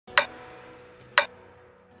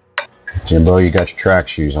Jimbo, you got your track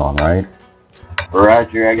shoes on, right?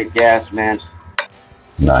 Roger, I get gas, man.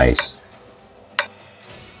 Nice.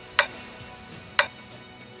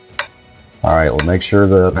 Alright, well make sure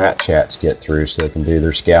the rat chats get through so they can do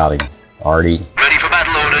their scouting. Artie, Ready for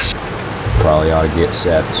battle orders. probably ought to get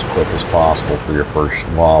set as quick as possible for your first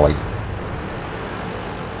volley.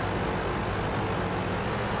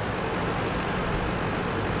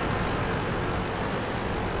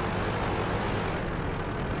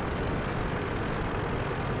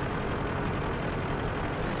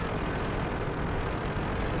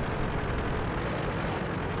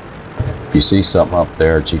 If you see something up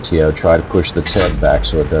there, GTO, try to push the head back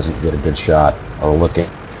so it doesn't get a good shot or look at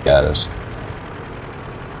us.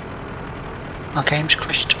 My game's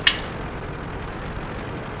crashed.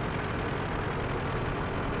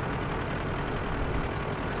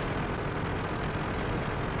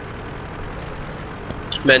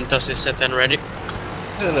 Mentos is set and ready.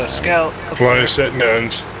 And a scout. Flying set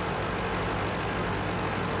guns.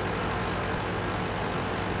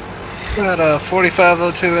 Got a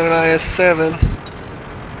 4502 and an IS-7.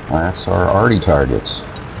 That's our Artie targets.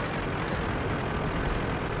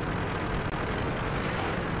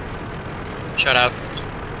 Shut out.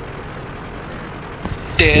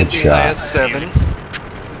 Dead, Good shot. IS-7.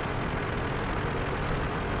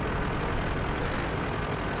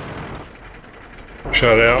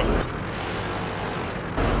 Shut out.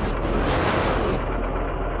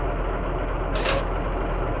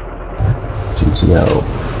 GTO.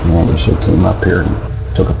 Man, you should have came up here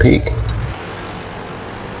and took a peek.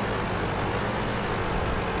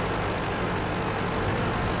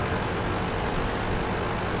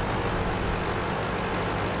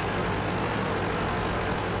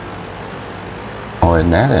 Oh,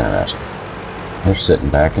 isn't that interesting? They're sitting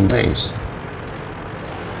back in base.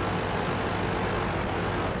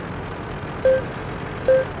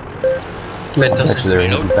 Mentos is Actually, they're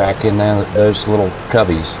reload. heading back in those little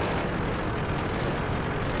cubbies.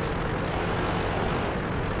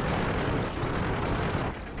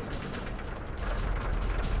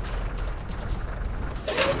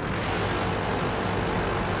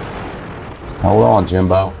 Hold on,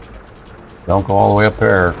 Jimbo. Don't go all the way up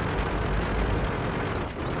there.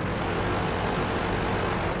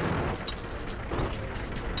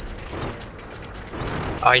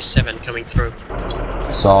 I-7 coming through.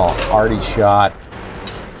 I saw Artie shot.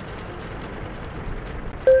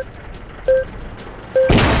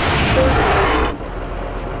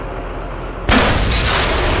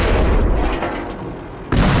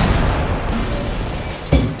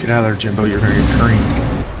 Get out of there, Jimbo. You're going to get creamed.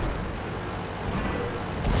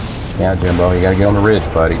 Yeah, Jimbo, you gotta get on the ridge,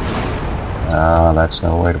 buddy. That's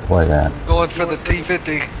no way to play that. Going for the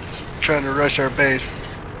T-50. Trying to rush our base.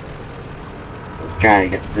 Trying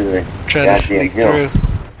to get through the Trying to goddamn sneak hill. through.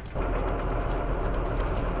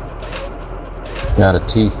 Got a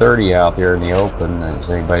T-30 out there in the open. Has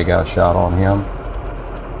anybody got a shot on him?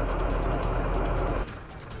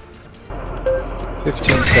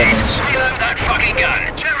 15 seconds. Reload that fucking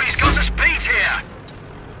gun. Jerry's got us beat here.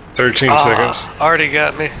 13 seconds. Already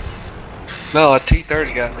got me. No, a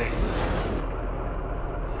T-30 got me.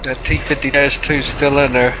 That T-50-2 still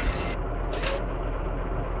in there.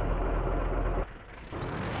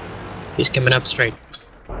 He's coming up straight.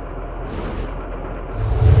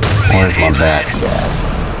 Where's my bat shot?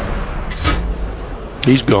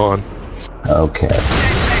 He's gone. Okay.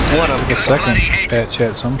 One of them. A second bat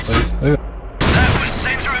chat someplace. Ooh. That was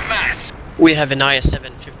center of mass. We have an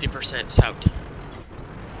IS-7 50% south.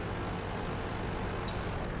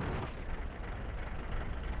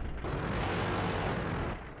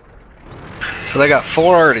 So they got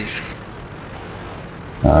 4 Arties.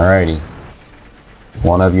 Alrighty.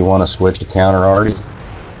 One of you want to switch to counter Artie?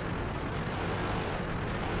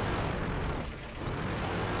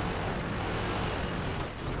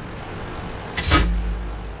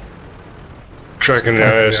 Tracking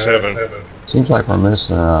the IS-7. Seems like we're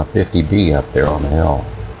missing a 50B up there on the hill.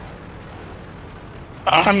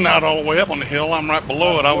 I'm not all the way up on the hill. I'm right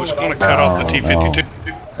below it. I was going to cut off the T-52.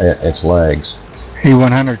 It's legs.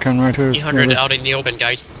 E100 coming right to us. E100 out in the open,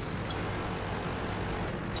 guys.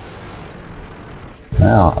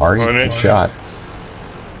 Wow, Artie, On good it. shot.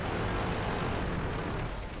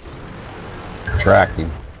 Tracked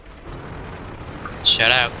him.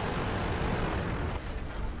 Shut out.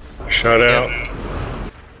 Shut out.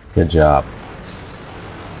 Good job.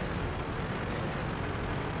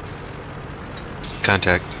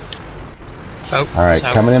 Contact. Oh, Alright,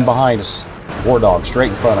 south. coming in behind us. War dog,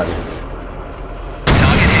 straight in front of you.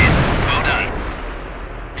 Target hit. Well done.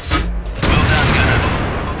 Well done, gunner.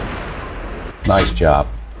 Nice job.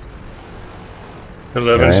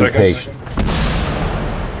 11 They're seconds. impatient.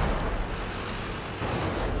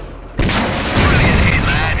 Brilliant hit,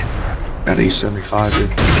 lad. Got E75, dude.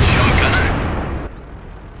 Shotgunner.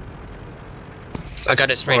 I got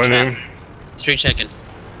it straight On shot. him. Straight checking.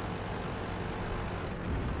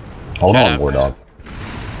 Hold Shut on, up. War Dog.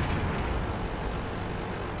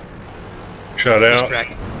 Shot He's out.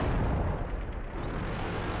 cracked.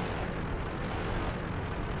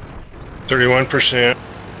 31%.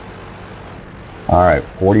 All right,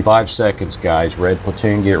 45 seconds, guys. Red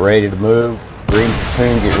platoon, get ready to move. Green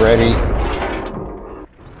platoon, get ready.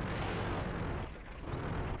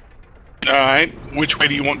 All right. Which way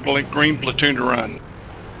do you want green platoon to run?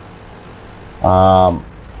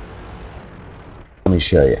 Let me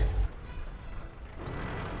show you.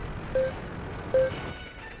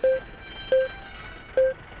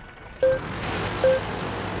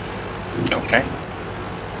 Okay.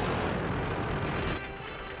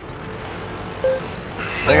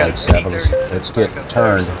 They All got right, sevens. T-36 Let's back get up there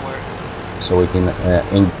turned somewhere. so we can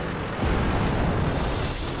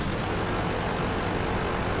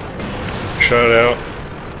Shot out.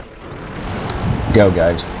 go,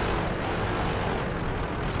 guys.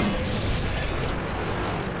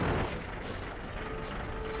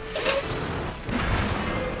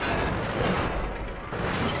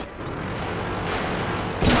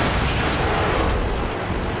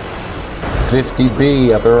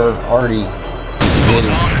 $50B up there already. Spot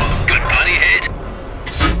on. Good bloody hit.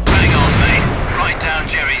 Hang on, mate. Right down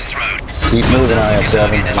Jerry's throat. Keep moving,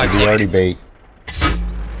 IS-7. Five Maybe already bait.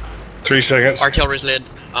 3 seconds. Artillery's lid.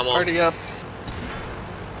 I'm on. Already up.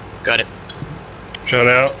 Got it. Shot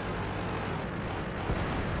out.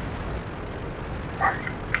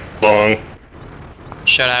 Long.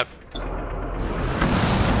 Shut out.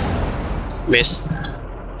 Miss.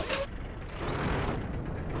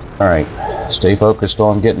 All right, stay focused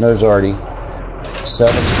on getting those already.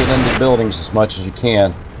 Sevens, get into buildings as much as you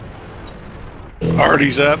can.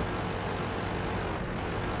 Artie's up.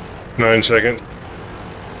 9 seconds.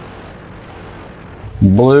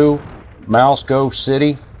 Blue, mouse go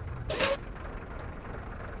city.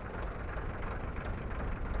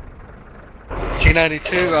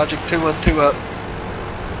 T92, object 212 up.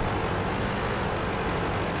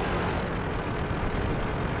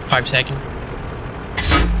 Five second.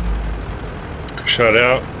 Shot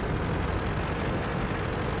out.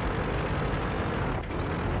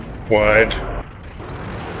 Wide.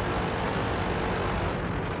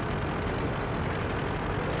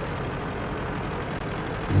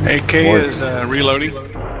 AK is reloading.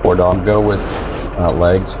 Or don't go with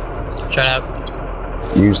legs. Shut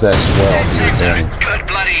out. Use that swell to your advantage. Good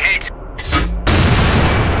bloody hit.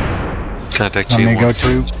 Contact Let me go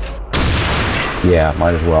T1. to. Yeah,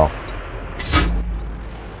 might as well.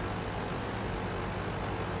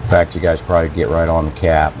 In fact, you guys probably get right on the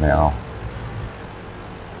cap now.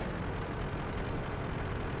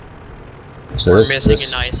 So We're this,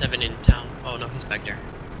 missing an IS-7 in town. Oh no, he's back there.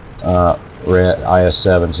 red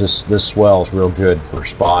IS-7s. This swell is real good for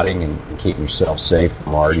spotting and keeping yourself safe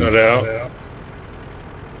from Artie. Shot out.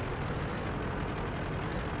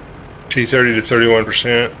 T30 to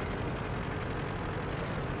 31%.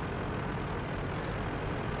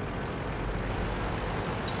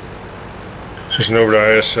 Switching over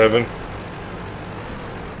to IS-7.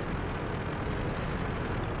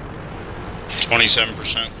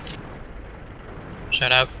 27%.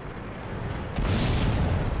 Shut out.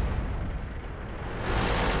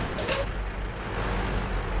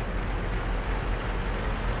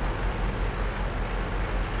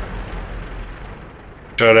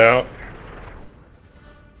 Shut out.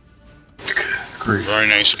 Great. Very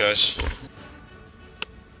nice, guys.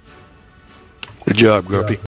 Good job, Grumpy.